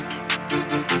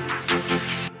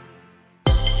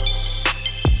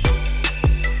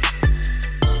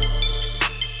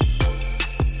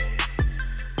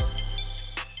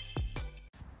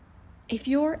if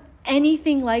you're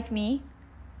anything like me,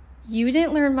 you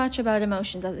didn't learn much about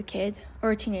emotions as a kid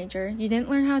or a teenager. You didn't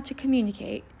learn how to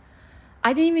communicate.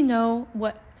 I didn't even know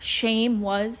what shame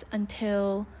was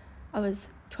until I was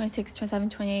 26, 27,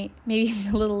 28, maybe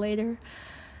even a little later.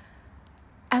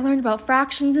 I learned about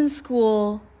fractions in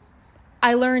school.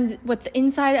 I learned what the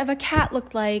inside of a cat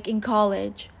looked like in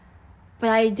college.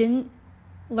 But I didn't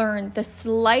learn the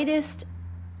slightest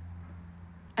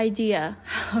idea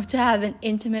how to have an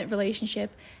intimate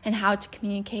relationship and how to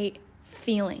communicate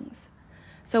feelings.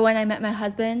 So when I met my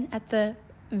husband at the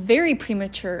very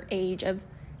premature age of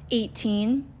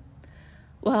 18,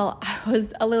 well, I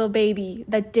was a little baby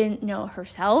that didn't know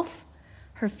herself,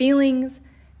 her feelings,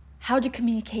 how to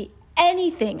communicate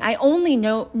anything. I only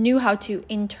knew how to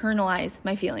internalize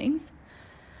my feelings.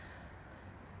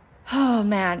 Oh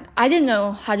man, I didn't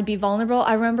know how to be vulnerable.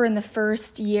 I remember in the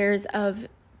first years of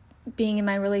being in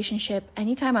my relationship,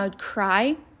 anytime I would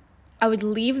cry, I would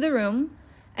leave the room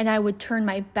and I would turn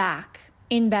my back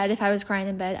in bed. If I was crying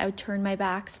in bed, I would turn my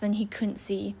back so then he couldn't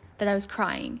see that I was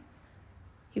crying.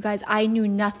 You guys, I knew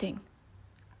nothing.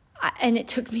 And it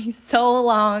took me so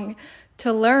long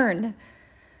to learn.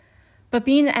 But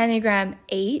being an Enneagram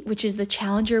 8, which is the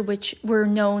challenger, which we're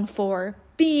known for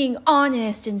being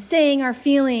honest and saying our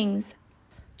feelings.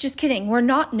 Just kidding. We're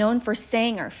not known for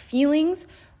saying our feelings.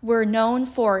 We're known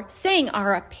for saying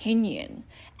our opinion.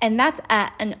 And that's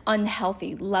at an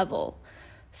unhealthy level.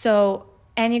 So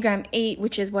Enneagram 8,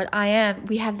 which is what I am,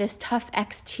 we have this tough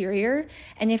exterior.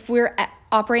 And if we're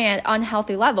operating at an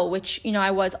unhealthy level, which,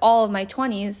 I was all of my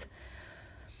 20s,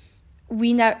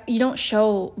 you don't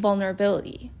show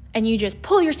vulnerability. And you just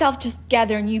pull yourself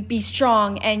together and you be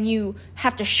strong and you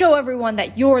have to show everyone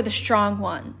that you're the strong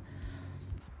one.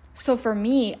 So for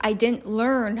me, I didn't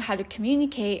learn how to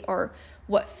communicate or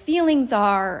what feelings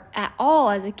are at all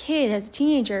as a kid, as a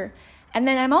teenager. And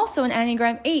then I'm also an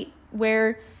Enneagram 8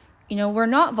 where, we're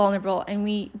not vulnerable and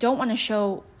we don't want to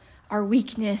show our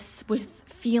weakness with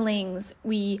feelings.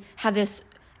 We have this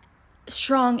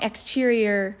strong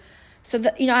exterior. So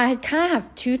that, I kind of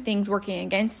have two things working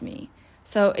against me.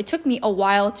 So it took me a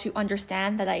while to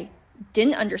understand that I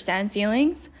didn't understand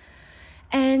feelings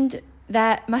and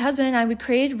that my husband and I, we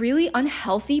created really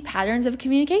unhealthy patterns of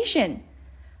communication.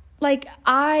 Like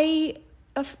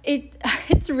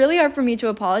it's really hard for me to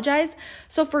apologize.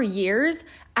 So for years,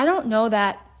 I don't know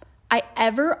that I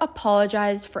ever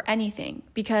apologized for anything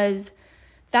because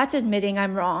that's admitting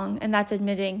I'm wrong and that's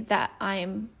admitting that I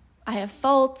have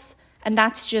faults, and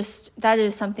that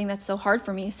is something that's so hard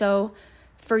for me. So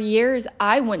for years,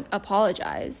 I wouldn't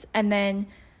apologize. And then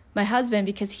my husband,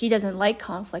 because he doesn't like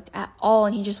conflict at all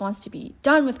and he just wants to be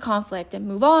done with conflict and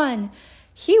move on,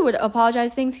 he would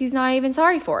apologize things he's not even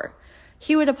sorry for.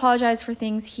 He would apologize for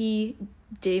things he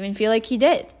didn't even feel like he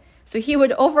did. So he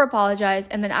would over-apologize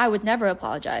and then I would never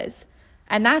apologize.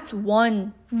 And that's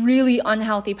one really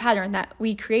unhealthy pattern that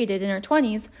we created in our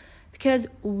 20s because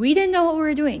we didn't know what we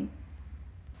were doing.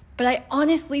 But I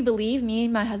honestly believe me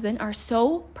and my husband are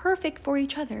so perfect for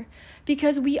each other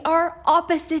because we are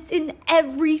opposites in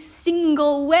every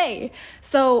single way.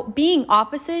 So being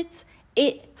opposites,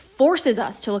 it forces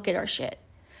us to look at our shit.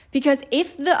 Because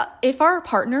if our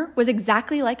partner was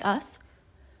exactly like us,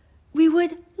 we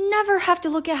would never have to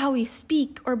look at how we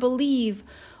speak or believe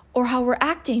or how we're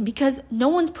acting because no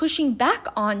one's pushing back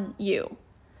on you.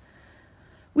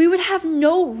 We would have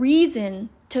no reason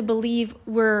to believe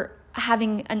we're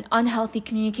having an unhealthy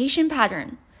communication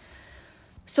pattern.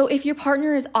 So if your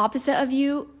partner is opposite of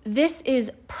you, this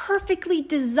is perfectly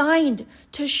designed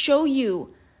to show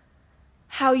you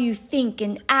how you think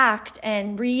and act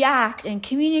and react and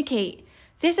communicate.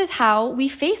 This is how we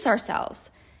face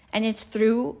ourselves, and it's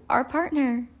through our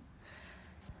partner.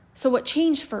 So what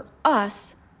changed for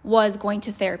us was going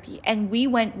to therapy, and we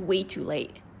went way too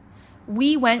late.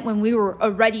 We went when we were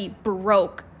already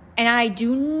broke, and I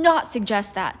do not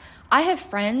suggest that. I have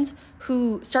friends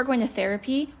who start going to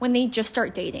therapy when they just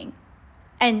start dating.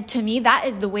 And to me, that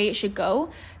is the way it should go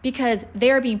because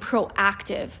they're being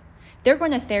proactive. They're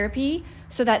going to therapy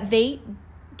so that they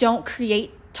don't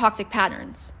create toxic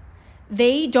patterns.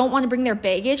 They don't want to bring their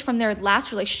baggage from their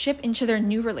last relationship into their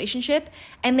new relationship,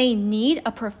 and they need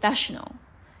a professional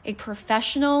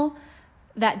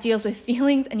that deals with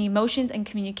feelings and emotions and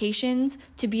communications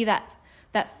to be that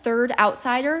third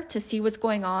outsider to see what's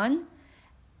going on.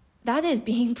 That is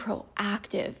being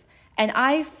proactive. And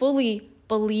I fully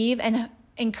believe and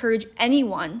encourage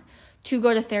anyone to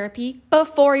go to therapy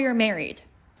before you're married.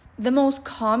 The most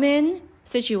common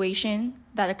situation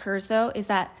that occurs, though, is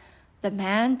that the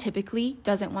man typically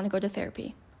doesn't want to go to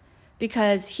therapy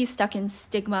because he's stuck in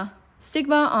stigma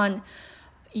on,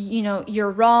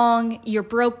 you're wrong, you're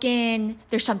broken,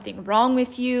 there's something wrong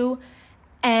with you.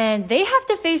 And they have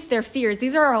to face their fears.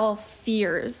 These are all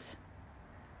fears.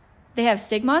 They have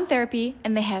stigma in therapy,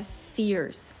 and they have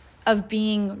fears of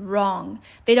being wrong.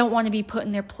 They don't want to be put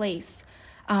in their place.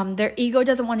 Their ego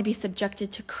doesn't want to be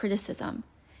subjected to criticism.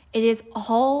 It is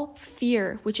all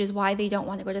fear, which is why they don't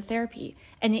want to go to therapy.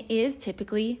 And it is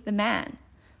typically the man.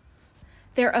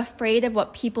 They're afraid of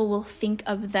what people will think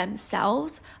of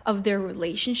themselves, of their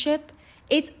relationship.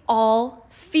 It's all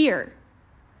fear.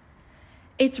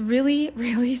 It's really,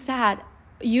 really sad.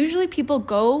 Usually people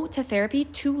go to therapy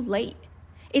too late.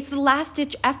 It's the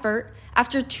last-ditch effort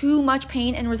after too much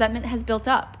pain and resentment has built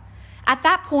up. At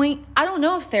that point, I don't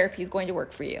know if therapy is going to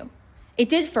work for you. It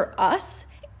did for us.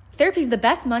 Therapy is the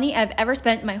best money I've ever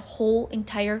spent in my whole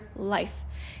entire life.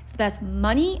 It's the best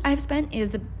money I've spent. It is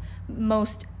the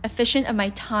most efficient of my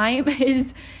time.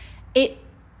 It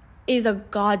is a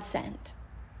godsend.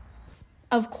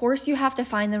 Of course, you have to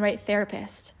find the right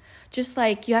therapist. Just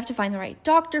like you have to find the right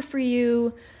doctor for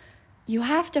you, you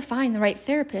have to find the right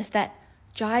therapist that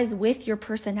jives with your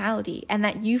personality and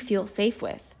that you feel safe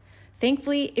with.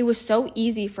 Thankfully, it was so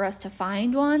easy for us to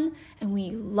find one, and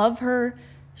we love her.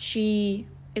 She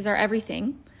is our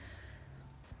everything.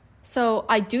 So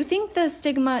I do think the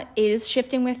stigma is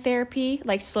shifting with therapy,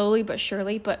 like slowly but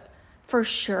surely, but for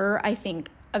sure, I think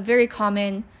a very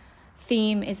common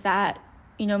theme is that,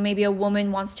 maybe a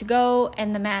woman wants to go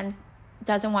and the man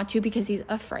doesn't want to because he's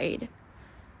afraid.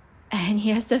 And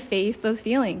he has to face those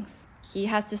feelings. He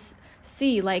has to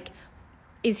see,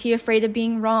 is he afraid of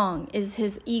being wrong? Is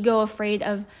his ego afraid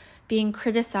of being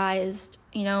criticized?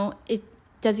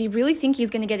 Does he really think he's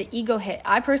going to get an ego hit?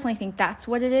 I personally think that's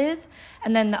what it is.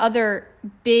 And then the other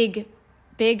big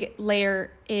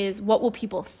layer is, what will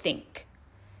people think?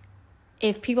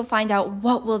 If people find out,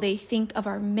 what will they think of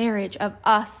our marriage, of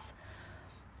us?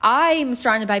 I'm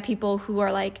surrounded by people who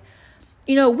are like,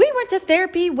 we went to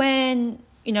therapy when,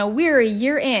 we were a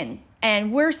year in,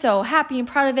 and we're so happy and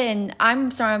proud of it. And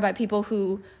I'm surrounded by people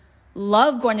who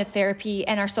love going to therapy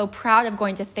and are so proud of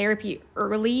going to therapy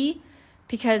early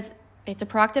because it's a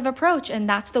proactive approach, and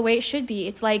that's the way it should be.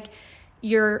 It's like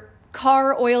your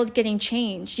car oil getting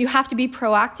changed. You have to be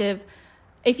proactive.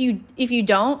 If you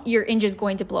don't, your engine's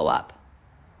going to blow up.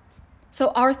 So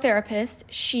our therapist,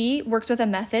 she works with a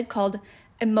method called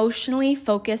emotionally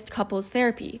focused couples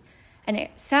therapy. And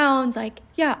it sounds like,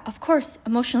 yeah, of course,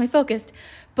 emotionally focused.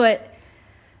 But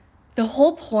the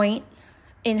whole point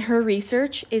in her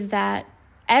research is that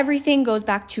everything goes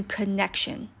back to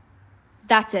connection.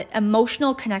 That's it,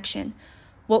 emotional connection.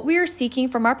 What we are seeking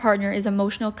from our partner is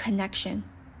emotional connection.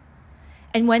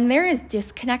 And when there is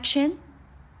disconnection,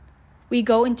 we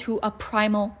go into a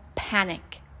primal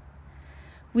panic.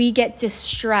 We get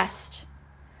distressed.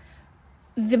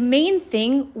 The main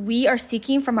thing we are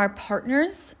seeking from our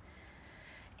partners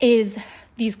is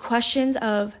these questions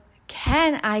of,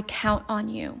 can I count on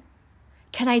you?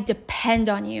 Can I depend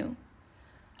on you?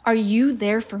 Are you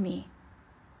there for me?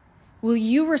 Will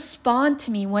you respond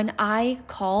to me when I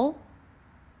call?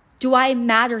 Do I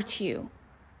matter to you?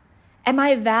 Am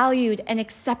I valued and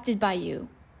accepted by you?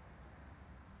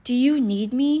 Do you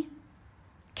need me?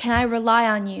 Can I rely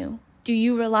on you? Do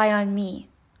you rely on me?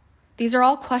 These are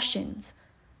all questions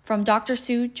from Dr.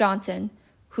 Sue Johnson,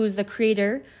 who's the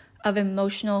creator of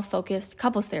emotional focused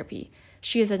couples therapy.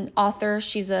 She is an author.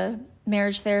 She's a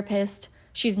marriage therapist.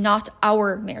 She's not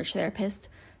our marriage therapist.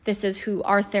 This is who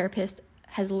our therapist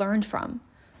has learned from.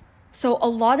 So a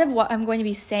lot of what I'm going to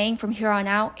be saying from here on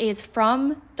out is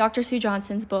from Dr. Sue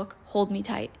Johnson's book, Hold Me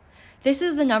Tight. This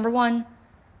is the #1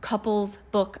 couples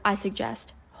book I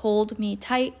suggest. Hold Me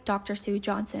Tight, Dr. Sue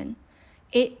Johnson.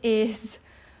 It is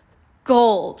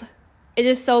gold. It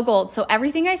is so gold. So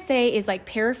everything I say is like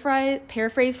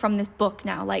paraphrase from this book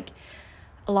now. Like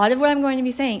a lot of what I'm going to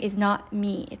be saying is not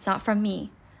me. It's not from me.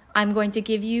 I'm going to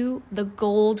give you the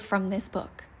gold from this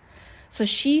book. So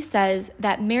she says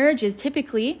that marriage is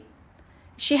typically,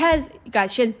 she has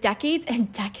decades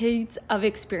and decades of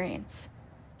experience.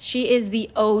 She is the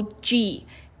OG.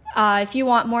 If you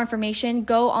want more information,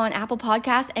 go on Apple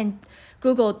Podcasts and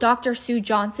Google Dr. Sue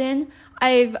Johnson.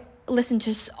 I've listened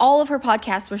to all of her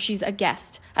podcasts where she's a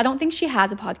guest. I don't think she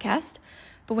has a podcast,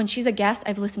 but when she's a guest,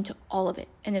 I've listened to all of it,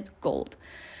 and it's gold.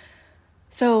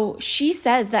 So she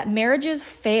says that marriages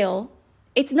fail.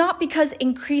 It's not because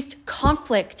increased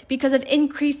conflict, because of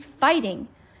increased fighting.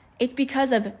 It's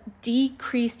because of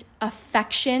decreased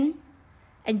affection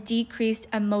and decreased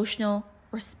emotional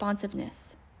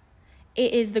responsiveness.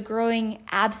 It is the growing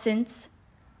absence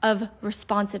of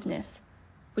responsiveness,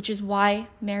 which is why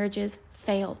marriages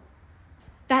fail.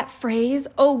 That phrase,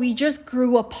 oh, we just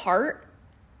grew apart,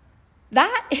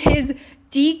 That is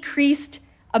decreased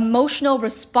emotional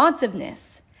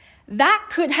responsiveness. That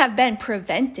could have been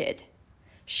prevented.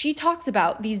 She talks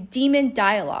about these demon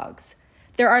dialogues.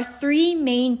 There are 3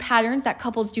 main patterns that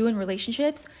couples do in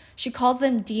relationships. She calls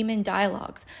them demon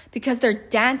dialogues because they're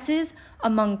dances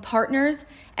among partners.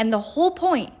 And the whole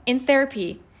point in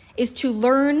therapy is to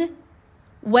learn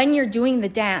when you're doing the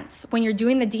dance, when you're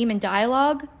doing the demon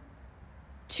dialogue,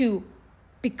 to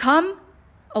become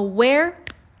aware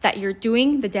that you're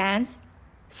doing the dance,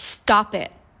 stop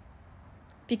it.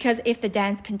 Because if the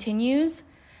dance continues,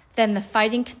 then the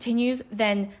fighting continues,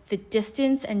 then the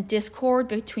distance and discord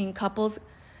between couples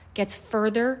gets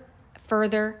further,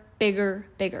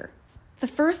 bigger. The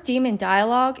first demon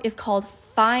dialogue is called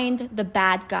Find the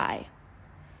Bad Guy.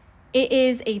 It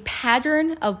is a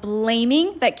pattern of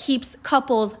blaming that keeps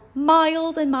couples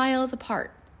miles and miles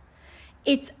apart.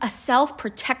 It's a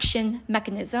self-protection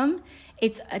mechanism.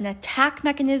 It's an attack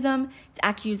mechanism. It's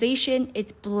accusation.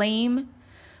 It's blame.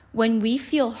 When we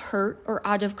feel hurt or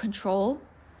out of control,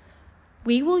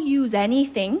 we will use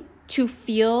anything to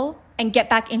feel and get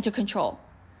back into control,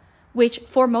 which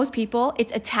for most people,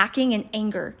 it's attacking and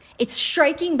anger. It's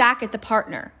striking back at the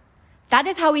partner. That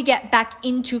is how we get back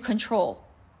into control.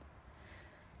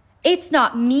 It's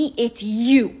not me, it's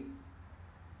you.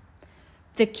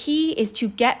 The key is to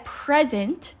get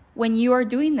present when you are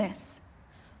doing this.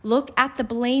 Look at the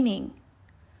blaming.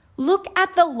 Look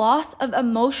at the loss of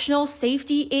emotional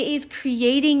safety it is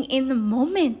creating in the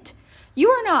moment. You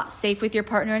are not safe with your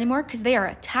partner anymore because they are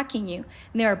attacking you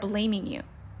and they are blaming you.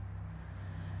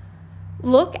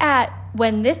 Look at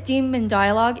when this demon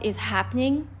dialogue is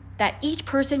happening, that each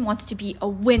person wants to be a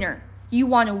winner. You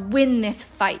want to win this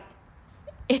fight.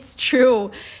 It's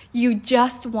true. You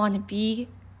just want to be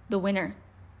the winner.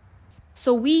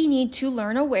 So we need to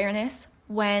learn awareness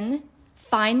when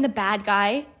find the bad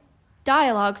guy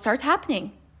dialogue starts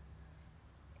happening.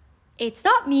 It's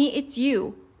not me, it's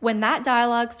you. When that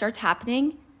dialogue starts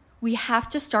happening, we have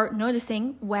to start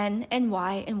noticing when and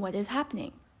why and what is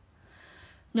happening.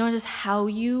 Notice how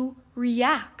you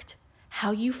react,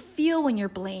 how you feel when you're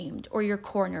blamed or you're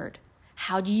cornered.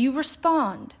 How do you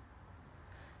respond?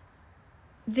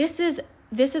 This is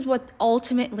what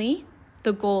ultimately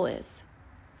the goal is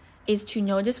to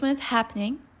notice when it's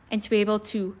happening and to be able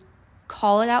to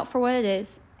call it out for what it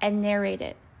is and narrate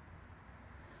it.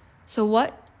 So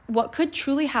what could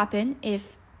truly happen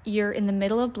if you're in the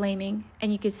middle of blaming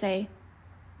and you could say,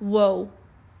 whoa,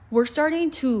 we're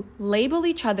starting to label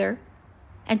each other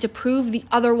and to prove the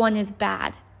other one is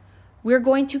bad. We're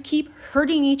going to keep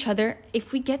hurting each other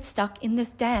if we get stuck in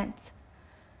this dance.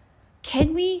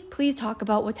 Can we please talk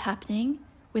about what's happening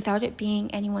without it being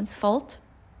anyone's fault?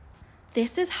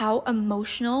 This is how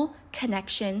emotional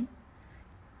connection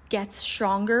gets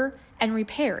stronger and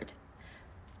repaired.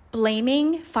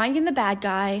 Blaming, finding the bad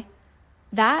guy,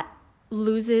 that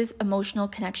loses emotional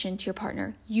connection to your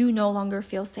partner. You no longer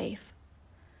feel safe.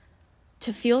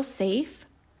 To feel safe,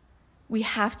 we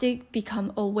have to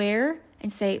become aware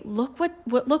and say, look what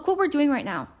we're doing right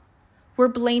now. We're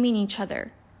blaming each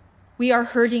other. We are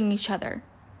hurting each other.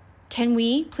 Can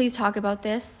we please talk about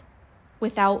this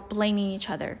without blaming each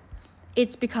other?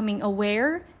 It's becoming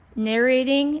aware,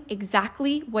 narrating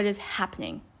exactly what is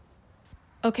happening.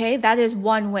 Okay, that is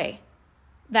one way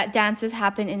that dances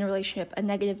happen in a relationship, a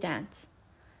negative dance,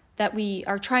 that we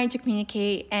are trying to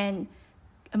communicate and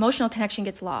emotional connection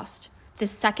gets lost. The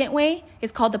second way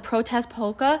is called the protest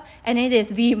polka, and it is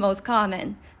the most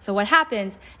common. So what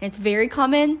happens, and it's very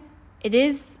common, it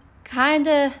is kind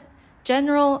of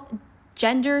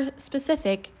gender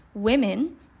specific.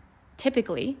 Women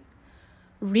typically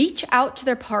reach out to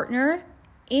their partner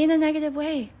in a negative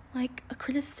way, like a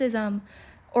criticism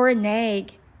or a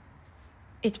nag.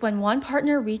 It's when one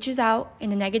partner reaches out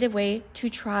in a negative way to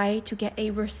try to get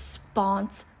a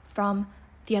response from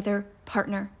the other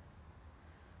partner.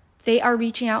 They are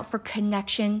reaching out for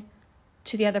connection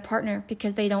to the other partner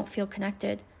because they don't feel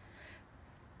connected.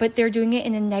 But they're doing it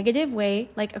in a negative way,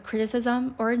 like a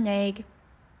criticism or a nag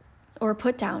or a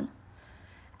put down.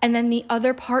 And then the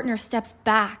other partner steps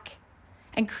back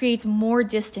and creates more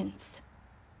distance.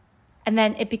 And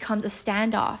then it becomes a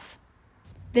standoff.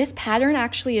 This pattern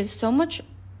actually is so much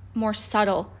more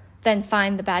subtle than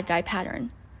find the bad guy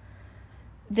pattern.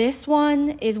 This one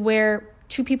is where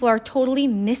two people are totally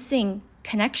missing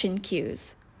connection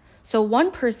cues. So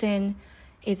one person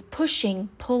is pushing,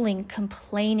 pulling,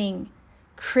 complaining,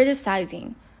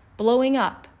 criticizing, blowing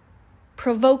up,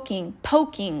 provoking,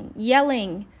 poking,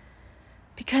 yelling,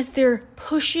 because they're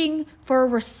pushing for a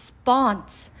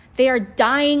response. They are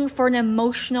dying for an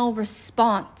emotional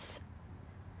response.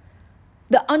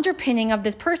 The underpinning of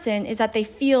this person is that they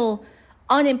feel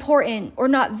unimportant or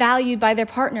not valued by their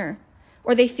partner,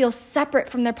 or they feel separate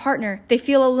from their partner. They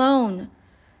feel alone.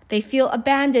 They feel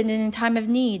abandoned in a time of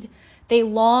need. They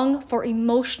long for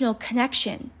emotional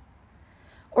connection.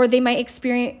 Or they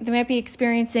might be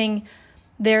experiencing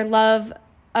their love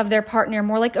of their partner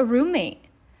more like a roommate.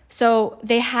 So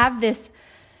they have this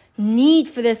need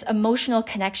for this emotional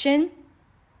connection,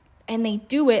 and they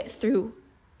do it through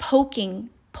poking,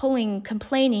 pulling,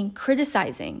 complaining,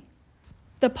 criticizing.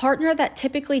 The partner that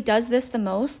typically does this the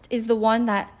most is the one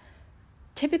that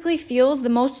typically feels the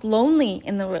most lonely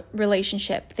in the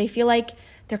relationship. They feel like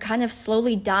they're kind of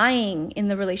slowly dying in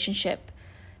the relationship.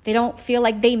 They don't feel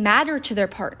like they matter to their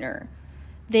partner.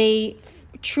 They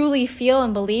truly feel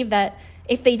and believe that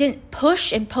if they didn't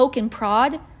push and poke and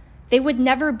prod, they would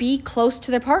never be close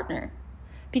to their partner.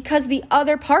 Because the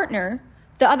other partner,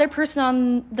 the other person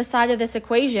on the side of this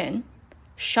equation,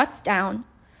 shuts down,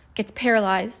 gets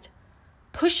paralyzed,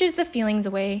 pushes the feelings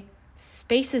away,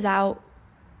 spaces out,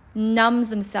 numbs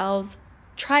themselves,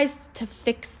 tries to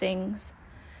fix things.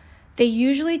 They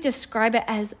usually describe it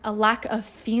as a lack of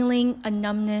feeling, a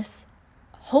numbness,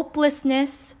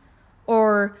 hopelessness,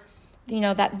 or,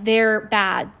 that they're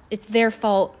bad. It's their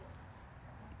fault.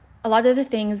 A lot of the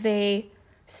things they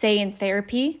say in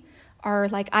therapy are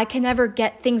like, I can never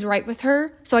get things right with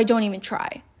her, so I don't even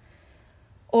try.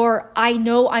 Or I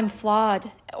know I'm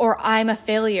flawed, or I'm a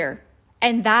failure,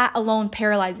 and that alone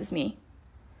paralyzes me.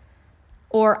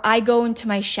 Or I go into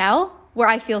my shell where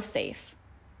I feel safe.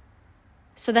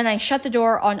 So then I shut the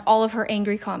door on all of her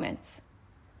angry comments.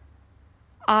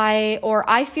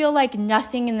 I feel like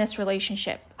nothing in this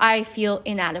relationship. I feel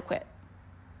inadequate.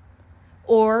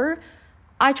 Or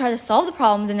I try to solve the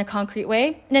problems in a concrete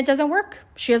way and it doesn't work.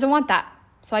 She doesn't want that.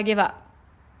 So I give up.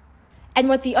 And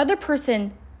what the other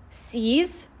person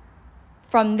sees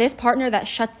from this partner that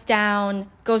shuts down,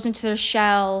 goes into their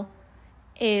shell,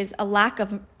 is a lack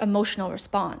of emotional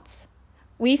response.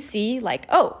 We see like,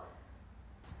 oh,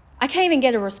 I can't even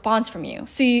get a response from you.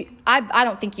 So I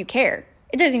don't think you care.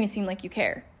 It doesn't even seem like you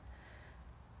care.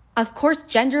 Of course,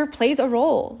 gender plays a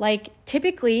role. Like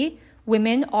typically,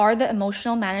 women are the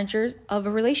emotional managers of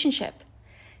a relationship.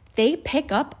 They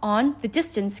pick up on the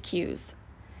distance cues.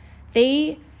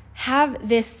 They have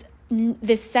this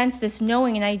sense, this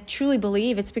knowing, and I truly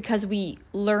believe it's because we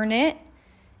learn it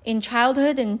in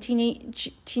childhood and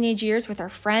teenage years with our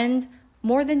friends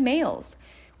more than males.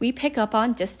 We pick up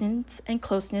on distance and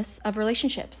closeness of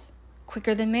relationships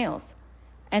quicker than males.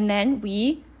 And then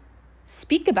we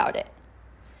speak about it.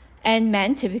 And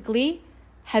men typically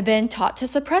have been taught to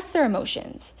suppress their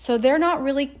emotions. So they're not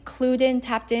really clued in,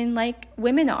 tapped in like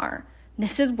women are.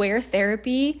 This is where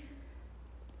therapy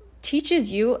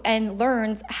teaches you and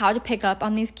learns how to pick up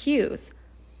on these cues.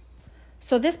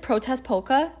 So this protest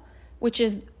polka, which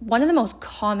is one of the most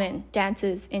common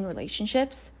dances in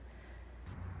relationships,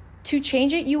 to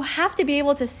change it, you have to be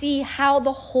able to see how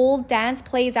the whole dance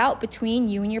plays out between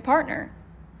you and your partner.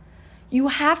 You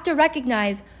have to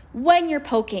recognize when you're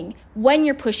poking, when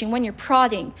you're pushing, when you're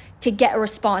prodding to get a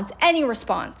response, any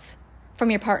response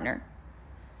from your partner.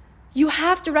 You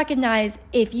have to recognize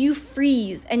if you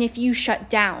freeze and if you shut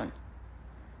down.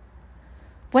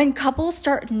 When couples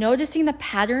start noticing the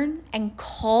pattern and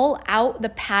call out the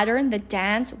pattern, the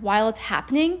dance, while it's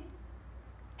happening,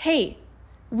 hey,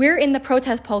 we're in the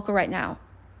protest polka right now.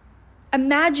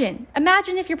 Imagine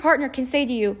if your partner can say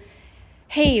to you,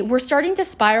 hey, we're starting to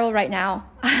spiral right now.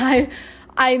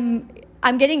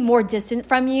 I'm getting more distant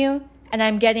from you, and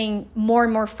I'm getting more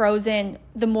and more frozen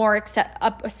the more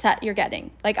upset you're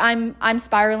getting. Like I'm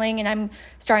spiraling and I'm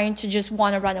starting to just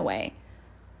want to run away.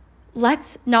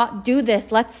 Let's not do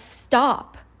this. Let's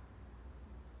stop.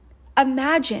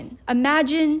 Imagine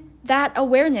that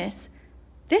awareness.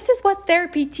 This is what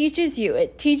therapy teaches you.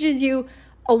 It teaches you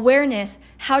awareness,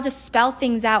 how to spell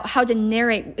things out, how to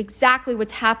narrate exactly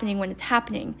what's happening when it's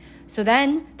happening. So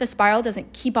then the spiral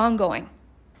doesn't keep on going.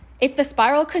 If the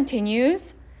spiral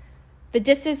continues, the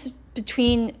distance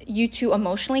between you two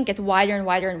emotionally gets wider and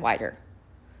wider and wider.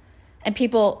 And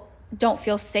people don't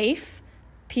feel safe.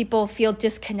 People feel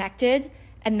disconnected.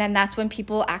 And then that's when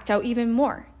people act out even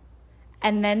more.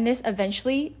 And then this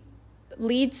eventually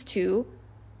leads to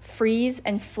freeze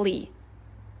and flee.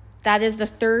 That is the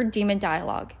third demon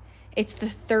dialogue. It's the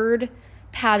third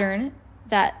pattern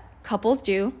that couples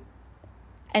do.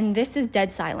 And this is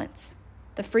dead silence.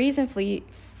 The freeze and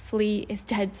flee is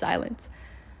dead silence.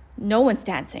 No one's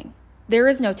dancing. There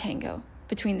is no tango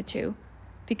between the two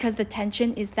because the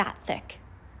tension is that thick.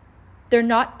 They're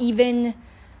not even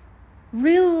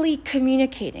really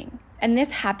communicating. And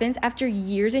this happens after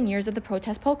years and years of the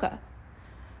protest polka.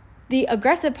 The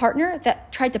aggressive partner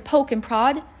that tried to poke and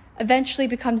prod eventually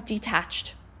becomes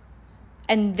detached.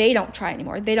 And they don't try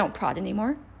anymore. They don't prod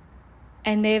anymore.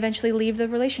 And they eventually leave the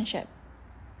relationship.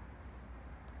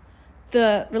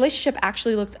 The relationship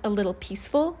actually looked a little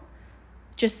peaceful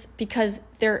just because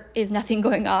there is nothing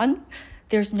going on.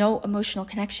 There's no emotional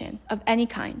connection of any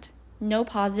kind. No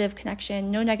positive connection,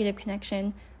 no negative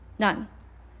connection, none.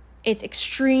 It's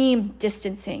extreme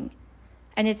distancing.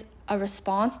 And it's a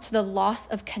response to the loss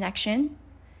of connection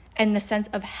and the sense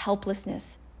of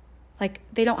helplessness. Like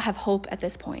they don't have hope at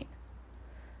this point.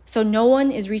 So no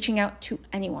one is reaching out to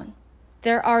anyone.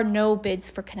 There are no bids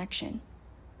for connection.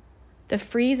 The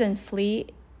freeze and flee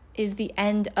is the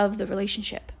end of the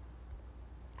relationship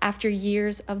after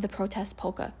years of the protest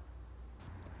polka.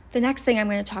 The next thing I'm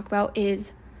going to talk about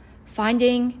is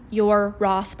finding your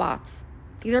raw spots.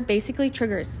 These are basically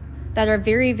triggers that are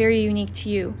very, very unique to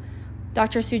you.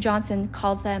 Dr. Sue Johnson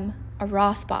calls them a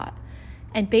raw spot.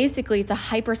 And basically it's a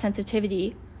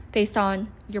hypersensitivity based on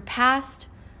your past,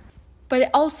 but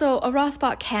a raw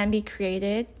spot can be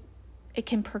created. It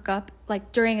can perk up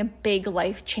like during a big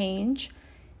life change.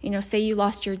 Say you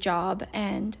lost your job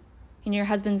and your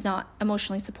husband's not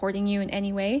emotionally supporting you in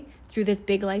any way through this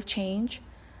big life change.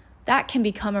 That can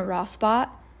become a raw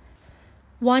spot.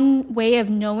 One way of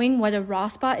knowing what a raw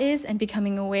spot is and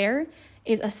becoming aware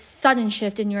is a sudden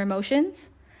shift in your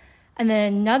emotions. And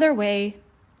then another way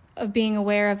of being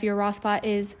aware of your raw spot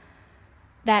is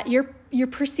that your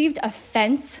perceived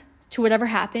offense to whatever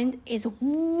happened is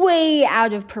way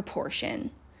out of proportion.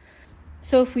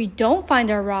 So if we don't find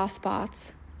our raw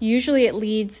spots, usually it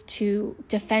leads to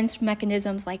defense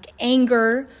mechanisms like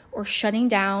anger or shutting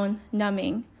down,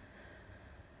 numbing.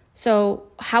 So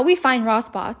how we find raw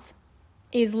spots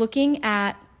is looking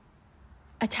at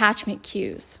attachment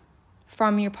cues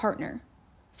from your partner.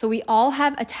 So we all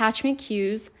have attachment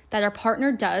cues that our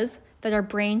partner does, that our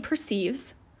brain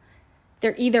perceives.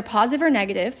 They're either positive or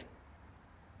negative,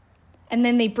 and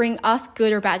then they bring us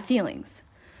good or bad feelings.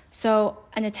 So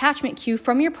an attachment cue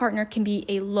from your partner can be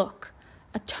a look,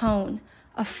 a tone,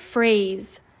 a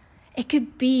phrase. It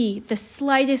could be the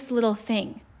slightest little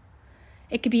thing.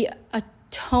 It could be a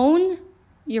tone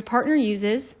your partner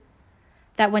uses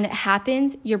that when it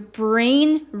happens, your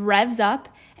brain revs up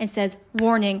and says,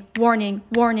 warning, warning,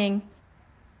 warning.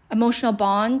 Emotional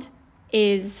bond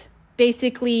is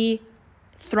basically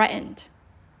threatened.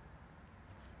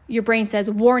 Your brain says,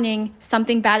 warning,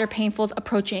 something bad or painful is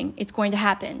approaching. It's going to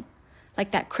happen.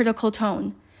 Like that critical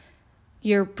tone.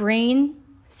 Your brain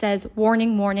says,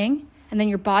 warning, warning, and then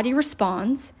your body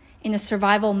responds in a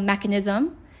survival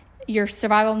mechanism. Your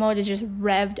survival mode is just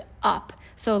revved up.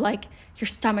 So like your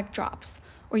stomach drops,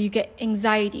 or you get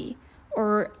anxiety,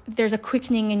 or there's a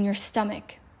quickening in your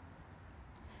stomach.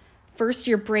 First,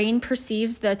 your brain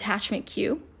perceives the attachment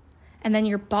cue, and then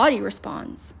your body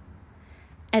responds.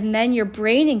 And then your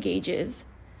brain engages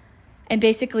and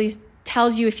basically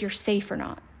tells you if you're safe or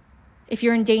not, if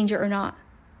you're in danger or not.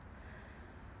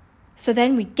 So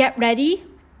then we get ready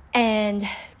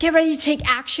to take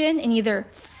action and either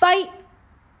fight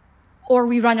or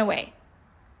we run away,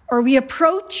 or we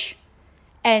approach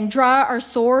and draw our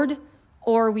sword,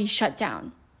 or we shut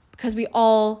down, because we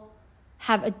all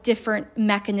have a different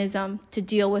mechanism to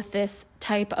deal with this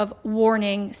type of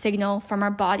warning signal from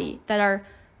our body that our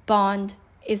bond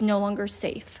is no longer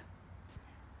safe.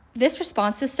 This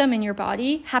response system in your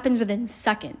body happens within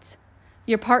seconds.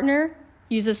 Your partner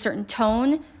uses a certain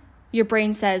tone. Your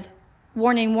brain says,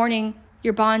 warning, warning,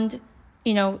 your bond,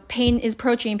 pain is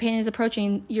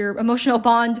approaching. Your emotional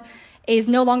bond is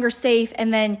no longer safe.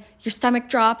 And then your stomach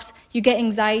drops, you get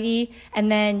anxiety,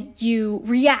 and then you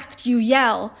react, you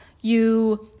yell,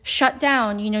 you shut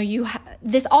down.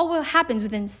 This all happens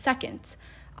within seconds.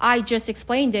 I just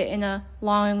explained it in a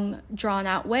long,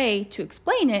 drawn-out way to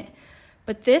explain it,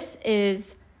 but this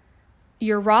is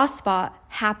your raw spot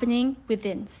happening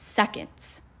within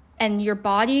seconds, and your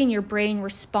body and your brain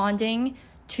responding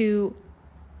to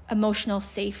emotional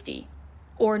safety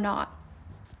or not.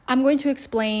 I'm going to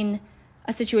explain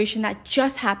a situation that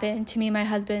just happened to me and my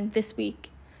husband this week,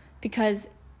 because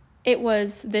it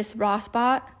was this raw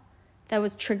spot that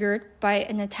was triggered by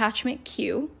an attachment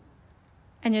cue.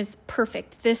 And it's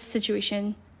perfect. This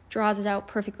situation draws it out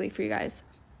perfectly for you guys.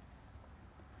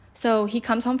 So he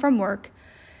comes home from work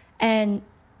and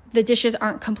the dishes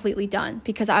aren't completely done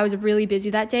because I was really busy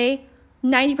that day.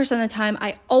 90% of the time,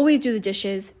 I always do the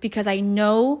dishes because I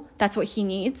know that's what he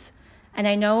needs. And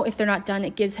I know if they're not done,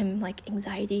 it gives him like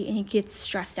anxiety and he gets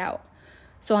stressed out.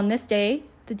 So on this day,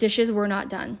 the dishes were not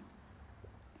done.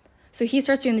 So he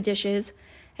starts doing the dishes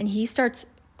and he starts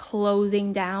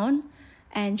closing down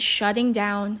and shutting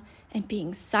down and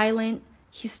being silent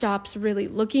He stops really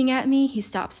looking at me. He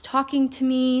stops talking to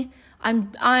me.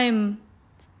 I'm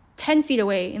 10 feet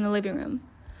away in the living room.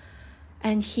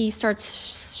 And he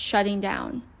starts shutting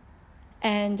down.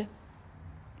 And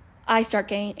I start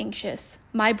getting anxious.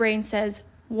 My brain says,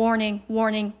 warning,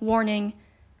 warning, warning.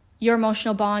 Your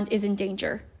emotional bond is in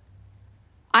danger.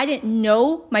 I didn't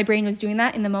know my brain was doing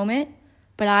that in the moment,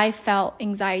 but I felt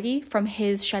anxiety from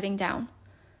his shutting down.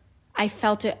 I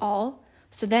felt it all.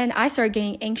 So then I started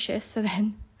getting anxious. So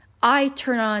then I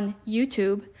turn on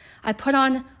YouTube. I put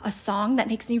on a song that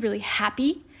makes me really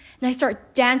happy, and I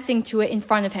start dancing to it in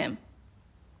front of him.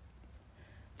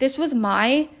 This was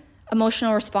my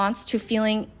emotional response to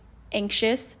feeling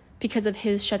anxious because of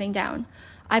his shutting down.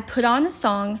 I put on a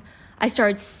song. I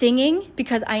started singing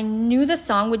because I knew the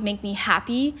song would make me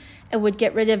happy and would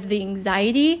get rid of the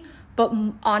anxiety. But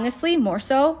honestly, more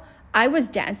so, I was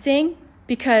dancing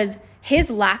because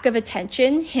his lack of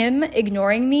attention, him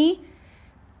ignoring me,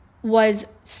 was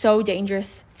so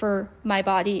dangerous for my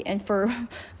body and for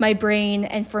my brain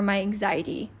and for my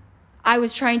anxiety. I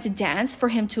was trying to dance for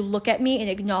him to look at me and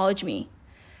acknowledge me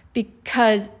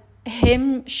because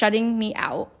him shutting me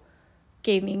out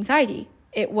gave me anxiety.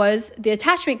 It was the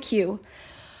attachment cue.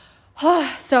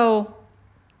 So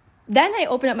then I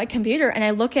open up my computer and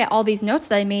I look at all these notes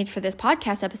that I made for this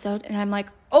podcast episode, and I'm like,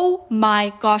 oh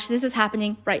my gosh, this is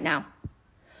happening right now.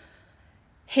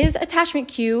 His attachment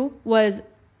cue was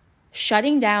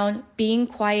shutting down, being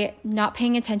quiet, not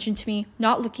paying attention to me,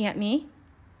 not looking at me.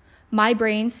 My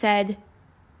brain said,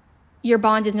 your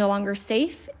bond is no longer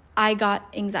safe. I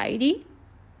got anxiety.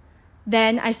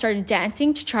 Then I started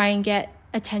dancing to try and get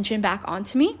attention back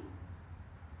onto me.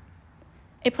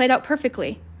 It played out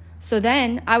perfectly. So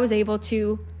then I was able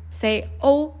to say,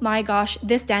 oh my gosh,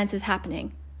 this dance is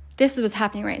happening. This is what's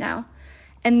happening right now.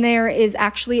 And there is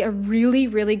actually a really,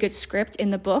 really good script in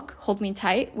the book, Hold Me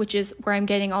Tight, which is where I'm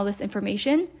getting all this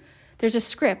information. There's a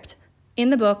script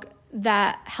in the book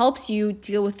that helps you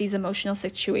deal with these emotional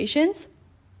situations.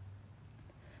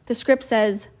 The script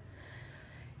says,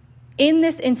 in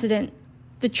this incident,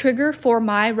 the trigger for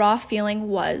my raw feeling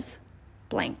was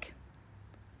blank.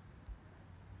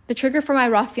 The trigger for my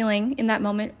raw feeling in that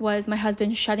moment was my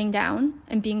husband shutting down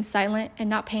and being silent and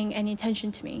not paying any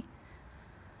attention to me.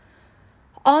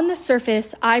 On the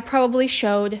surface, I probably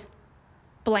showed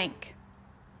blank.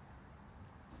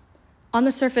 On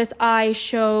the surface, I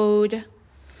showed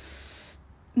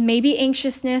maybe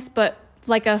anxiousness, but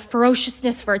like a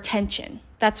ferociousness for attention.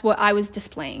 That's what I was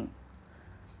displaying.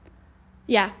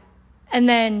 Yeah. And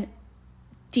then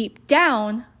deep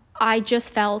down, I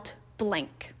just felt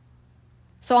blank.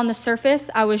 So on the surface,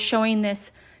 I was showing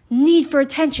this need for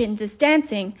attention, this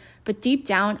dancing, but deep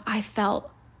down, I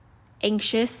felt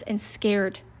anxious and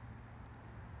scared.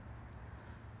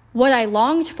 What I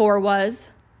longed for was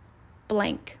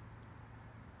blank.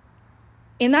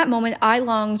 In that moment, I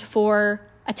longed for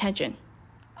attention.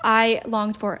 I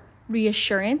longed for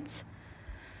reassurance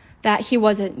that he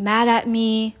wasn't mad at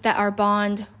me, that our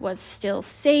bond was still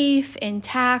safe,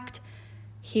 intact.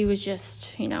 He was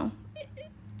just,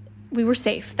 we were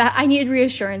safe. That I needed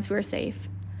reassurance, we were safe.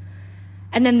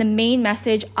 And then the main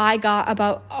message I got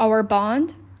about our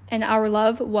bond and our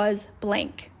love was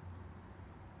blank.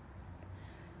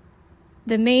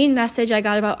 The main message I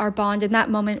got about our bond in that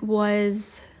moment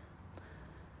was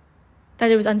that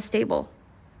it was unstable.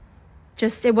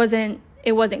 It wasn't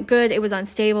good, it was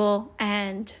unstable,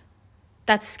 and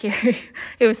that's scary.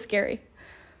 It was scary.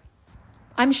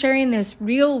 I'm sharing this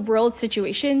real world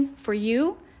situation for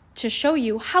you to show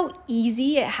you how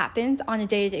easy it happens on a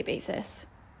day-to-day basis.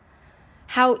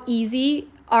 How easy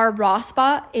our raw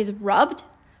spot is rubbed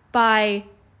by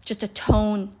just a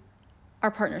tone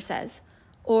our partner says,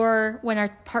 or when our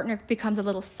partner becomes a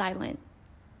little silent.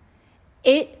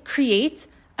 It creates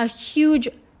a huge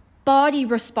body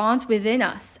response within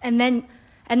us, and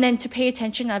then to pay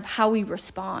attention of how we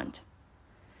respond.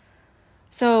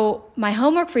 So my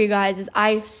homework for you guys is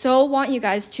I so want you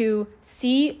guys to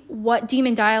see what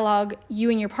demon dialogue you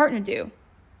and your partner do.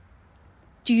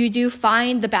 Do you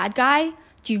find the bad guy?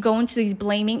 Do you go into these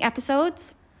blaming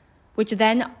episodes? Which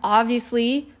then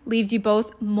obviously leaves you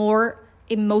both more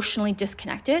emotionally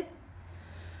disconnected?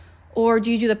 Or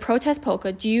do you do the protest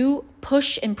polka? Do you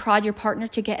push and prod your partner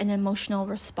to get an emotional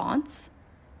response?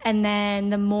 And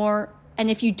then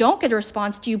if you don't get a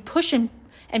response, do you push and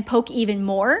poke even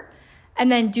more? And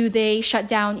then do they shut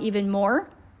down even more?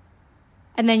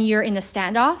 And then you're in a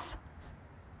standoff?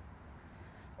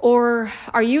 Or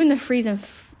are you in the freeze and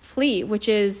flee, which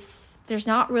is there's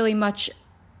not really much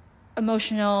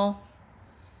emotional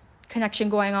connection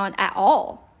going on at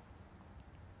all?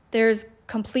 There's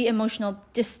complete emotional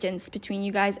distance between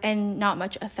you guys and not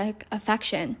much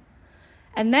affection.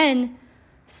 And then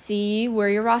see where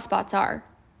your raw spots are.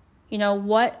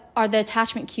 What are the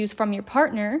attachment cues from your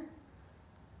partner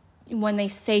when they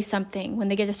say something, when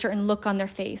they get a certain look on their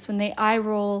face, when they eye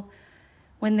roll,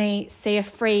 when they say a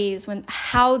phrase,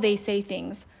 how they say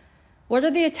things. What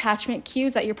are the attachment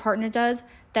cues that your partner does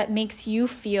that makes you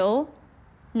feel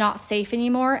not safe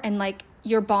anymore and like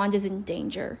your bond is in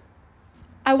danger?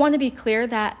 I want to be clear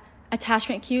that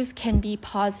attachment cues can be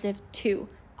positive too.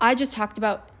 I just talked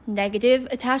about negative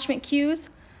attachment cues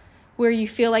where you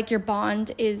feel like your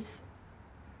bond is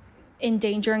in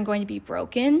danger and going to be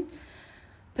broken.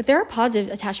 But there are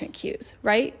positive attachment cues,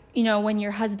 right? When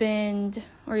your husband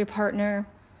or your partner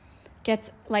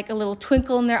gets like a little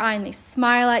twinkle in their eye and they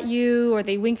smile at you or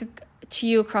they wink to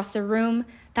you across the room,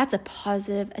 that's a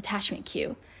positive attachment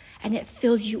cue. And it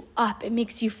fills you up. It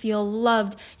makes you feel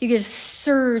loved. You get a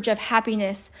surge of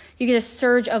happiness. You get a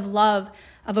surge of love,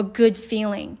 of a good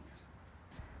feeling.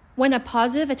 When a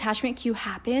positive attachment cue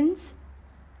happens,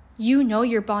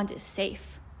 your bond is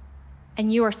safe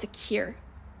and you are secure.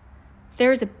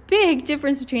 There's a big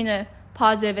difference between a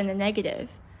positive and a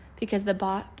negative because the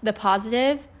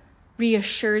positive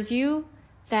reassures you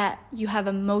that you have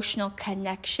emotional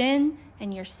connection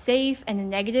and you're safe, and the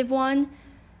negative one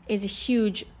is a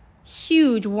huge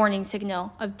warning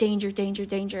signal of danger, danger,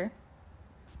 danger.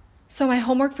 So my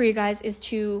homework for you guys is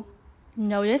to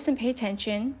notice and pay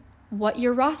attention what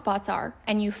your raw spots are,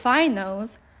 and you find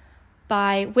those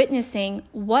by witnessing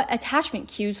what attachment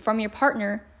cues from your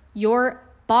partner your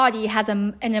body has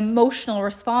an emotional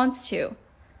response to.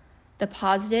 The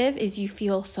positive is you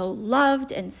feel so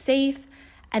loved and safe,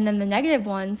 and then the negative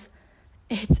ones,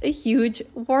 it's a huge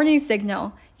warning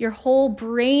signal. Your whole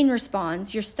brain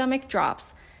responds, your stomach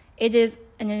drops. It is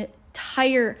an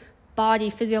entire body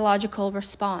physiological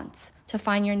response to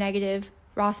find your negative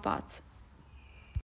raw spots.